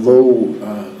to play a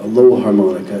low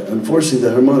harmonica. Unfortunately,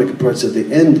 the harmonica part's at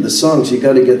the end of the song, so you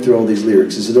got to get through all these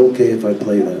lyrics. Is it okay if I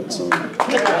play that song?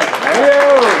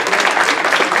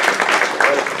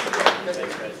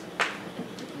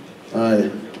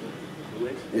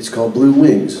 It's called Blue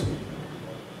Wings.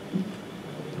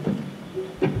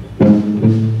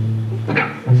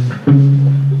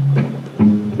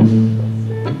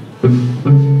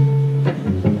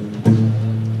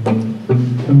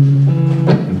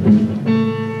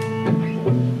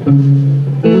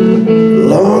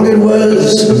 Long it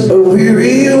was a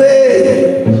weary way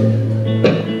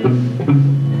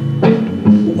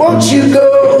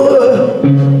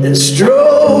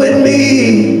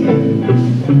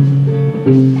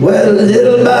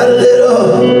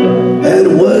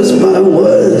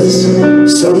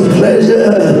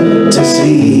wonder to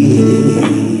see.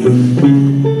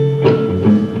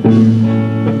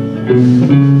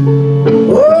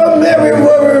 Oh, Mary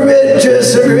wore a red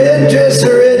dress, a red dress,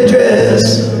 a red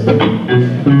dress.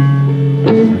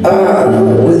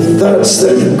 With thoughts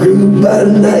that grew by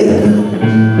night.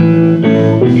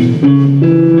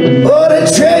 Oh, the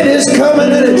train is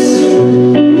coming and it's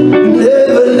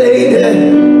never late.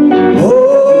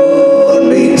 Hold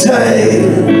me tight.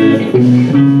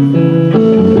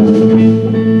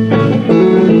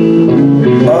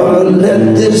 Oh,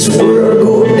 let this world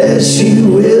go as she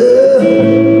will.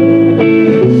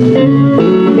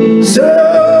 So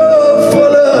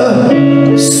full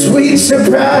of sweet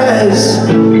surprise.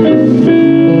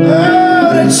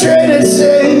 Oh, the train that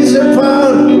sings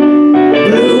upon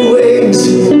blue wings,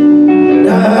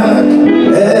 dark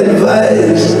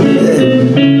advice.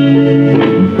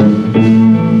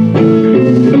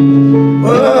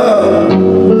 Oh,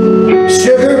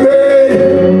 sugar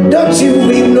bird, don't you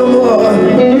weep no more.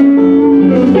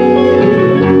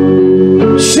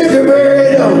 Sugar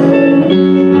bird,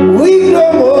 don't weep no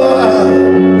more.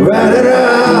 Round and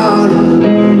round,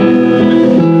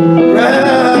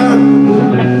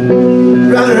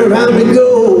 round and round we go.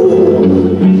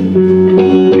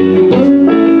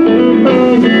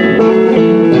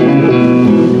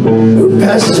 Who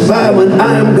passes by when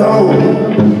I'm gone?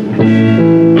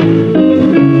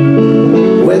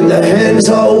 When the hands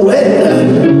all wet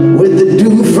with the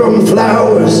dew from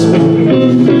flowers.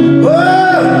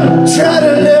 Oh, try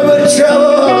to never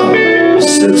trouble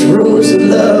such rose of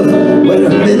love when the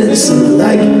minutes are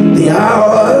like the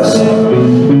hours.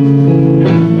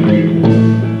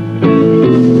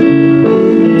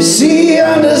 See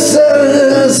on the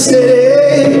sun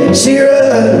steady, she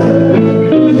run.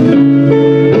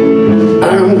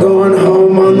 I'm going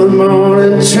home on the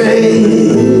morning train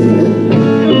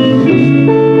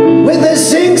with the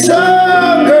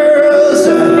sing-song girls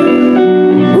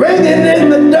ringing in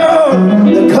the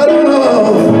dawn, the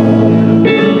cut-off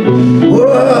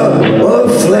of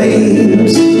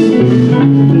flames.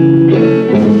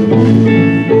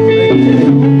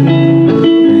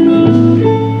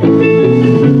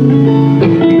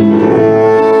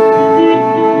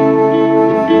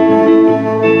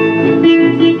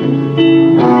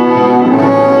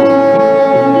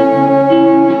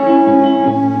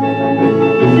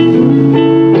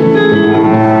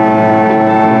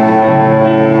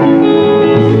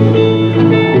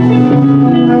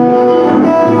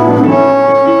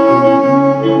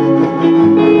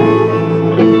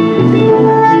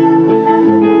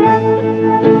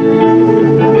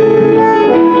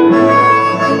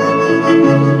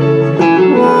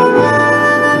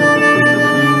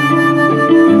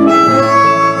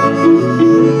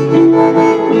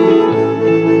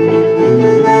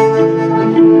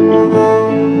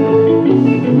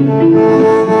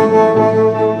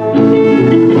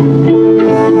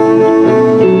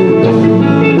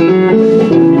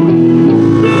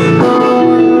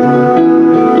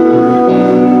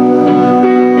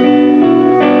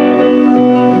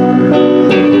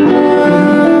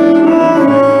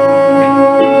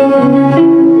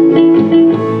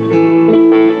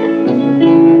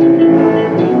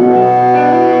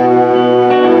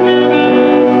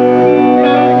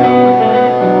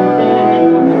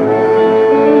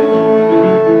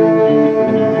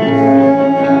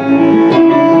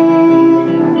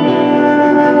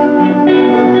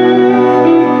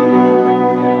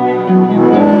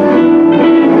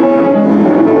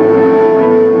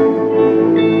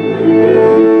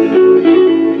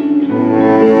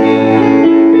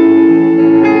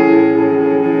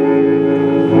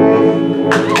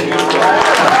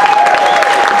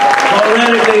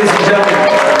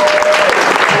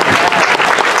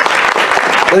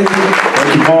 Thank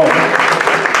you, Paul.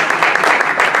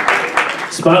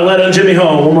 Spotlight on Jimmy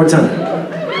Hall, one more time.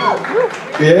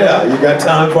 Yeah, you got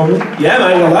time for me? Yeah, man,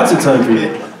 I got lots of time for you.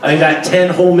 I got 10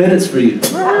 whole minutes for you.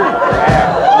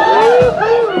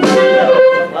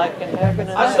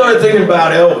 I started thinking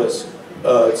about Elvis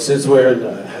since we're in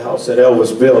the house that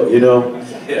Elvis built, you know?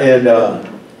 And I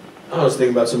was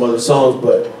thinking about some other songs,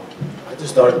 but I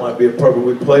just thought it might be appropriate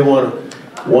we play one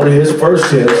of his first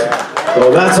hits.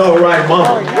 So That's All Right,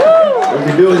 Mama. We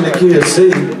can do it in the key of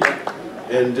C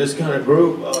and just kind of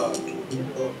groove.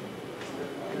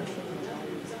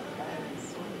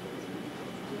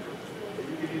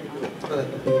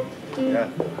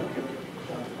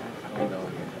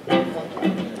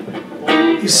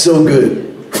 He's so good.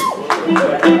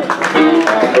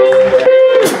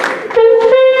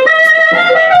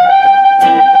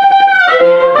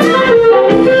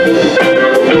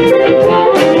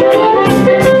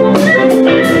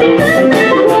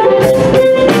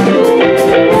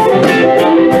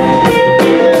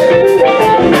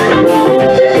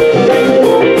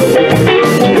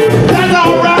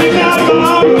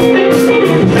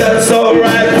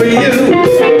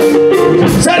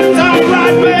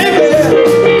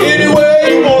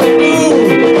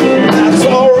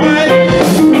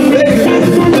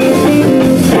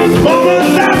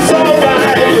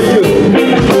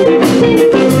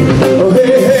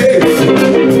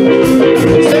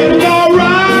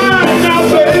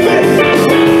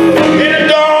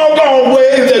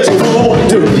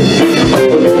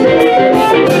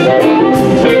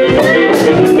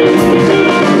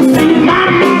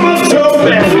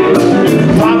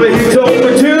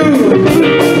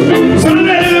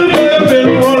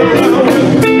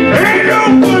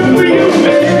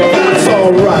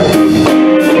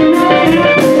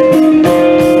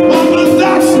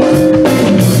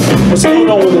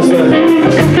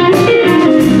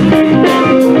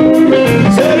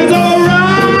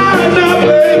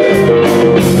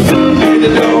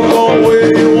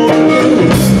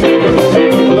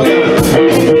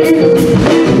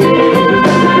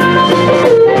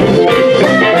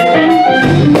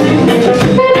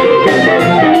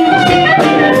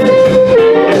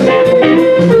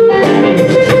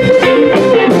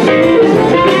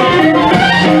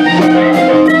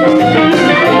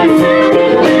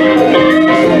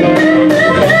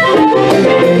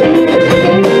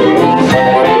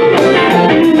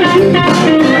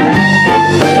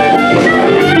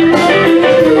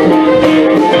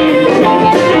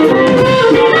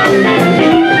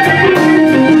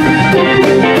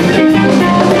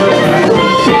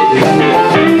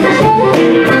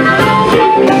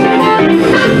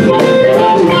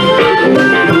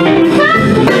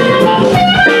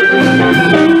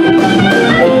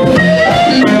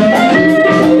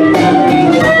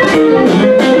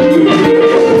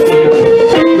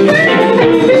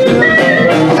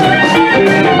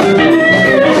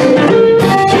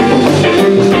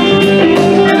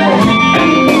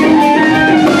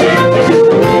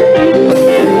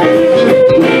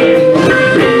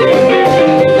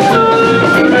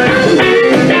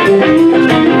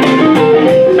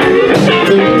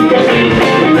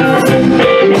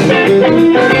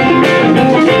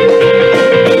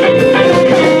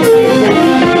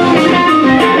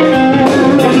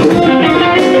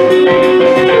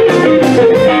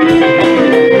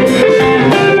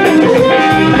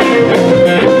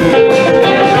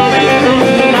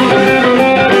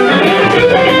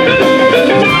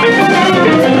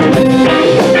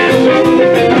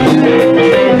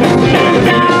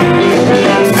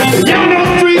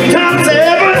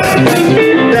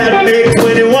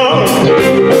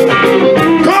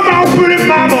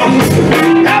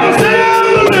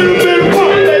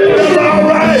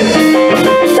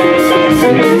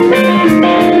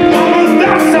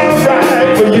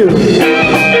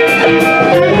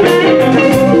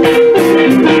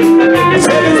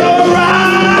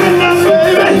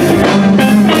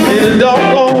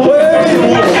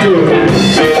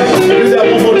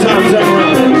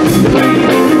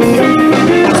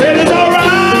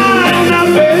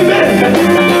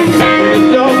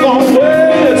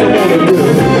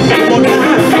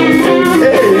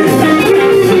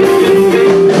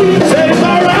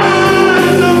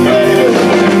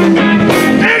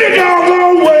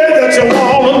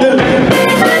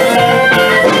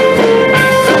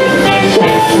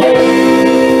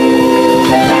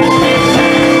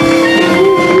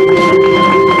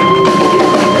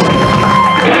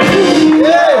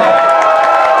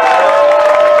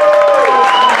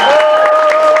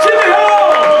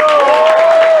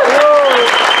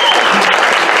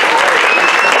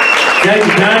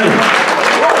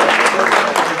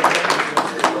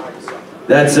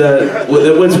 That's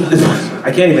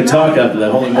I can't even talk after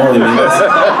that. Holy moly, man! That's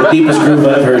the deepest groove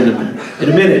I've heard in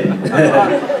a minute.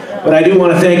 But I do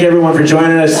want to thank everyone for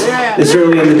joining us this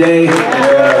early in the day.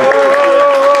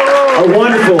 Our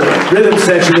wonderful rhythm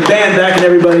section, the band backing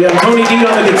everybody up. Tony D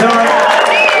on the guitar,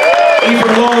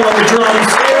 Ethan Lowell on the drums,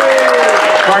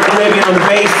 Mark Arabian on the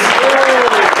bass.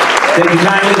 Thank you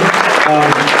kindly.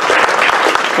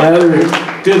 My other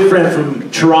good friend from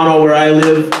Toronto, where I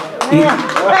live, he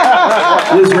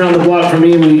lives around the block from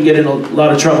me, and we get in a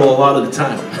lot of trouble a lot of the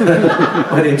time.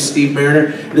 My name's Steve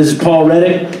Marriner. This is Paul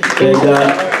Reddick, and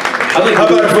How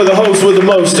about it for the host with the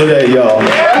most today, y'all?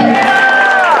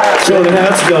 So the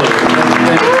hat's done.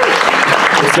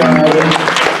 It's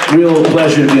a real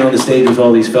pleasure to be on the stage with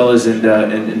all these fellas and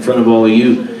in front of all of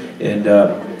you. And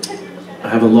I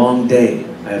have a long day.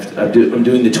 I'm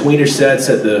doing the tweener sets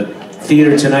at the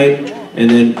theater tonight, and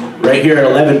then right here at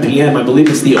 11 p.m. I believe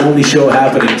it's the only show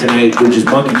happening tonight, which is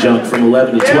Monkey Junk from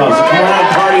 11 to 12. So come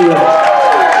on, party with us.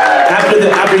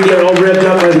 After you get all revved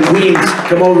up by the Queens,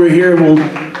 come over here and we'll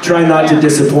try not to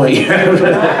disappoint you.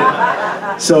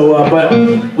 So, but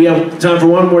we have time for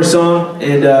one more song,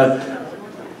 and a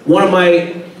lot of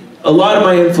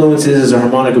my influences as a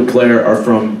harmonica player are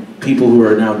from people who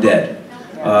are now dead.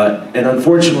 And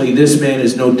unfortunately, this man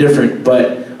is no different,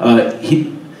 but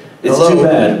it's too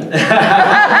bad.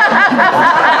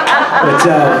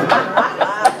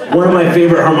 But one of my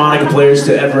favorite harmonica players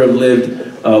to ever have lived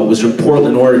was from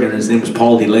Portland, Oregon. His name was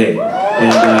Paul DeLay,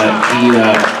 and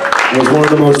he was one of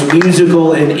the most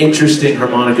musical and interesting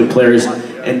harmonica players.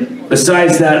 And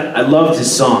besides that, I loved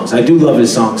his songs. I do love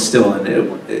his songs still, and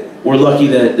we're lucky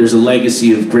that there's a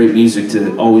legacy of great music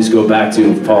to always go back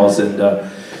to of Paul's. And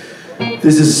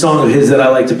this is a song of his that I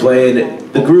like to play, and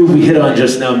the groove we hit on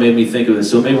just now made me think of this.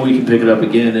 So maybe we can pick it up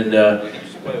again. And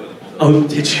oh,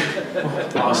 did you?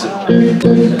 Oh, awesome.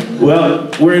 Well,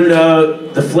 we're in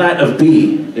the flat of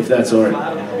B, if that's all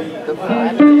right.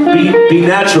 B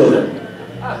natural then.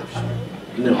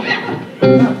 No.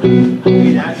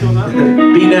 Be natural now?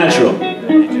 Be natural.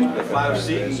 The flat of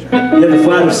C? Yeah, the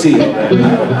flat of C. Okay,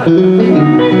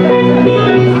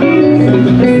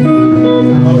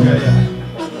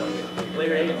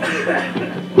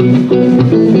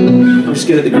 I'm just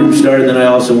getting the group started, then I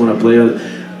also want to play other.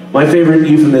 My favorite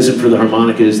euphemism for the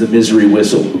harmonica is the misery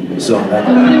whistle song.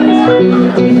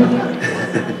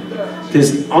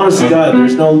 Because honest to God,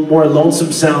 there's no more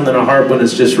lonesome sound than a harp when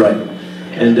it's just right.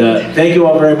 And thank you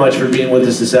all very much for being with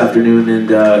us this afternoon, and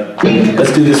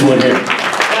let's do this one here.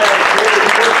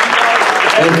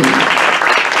 Thank you.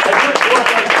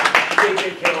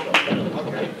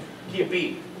 Key of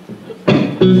B.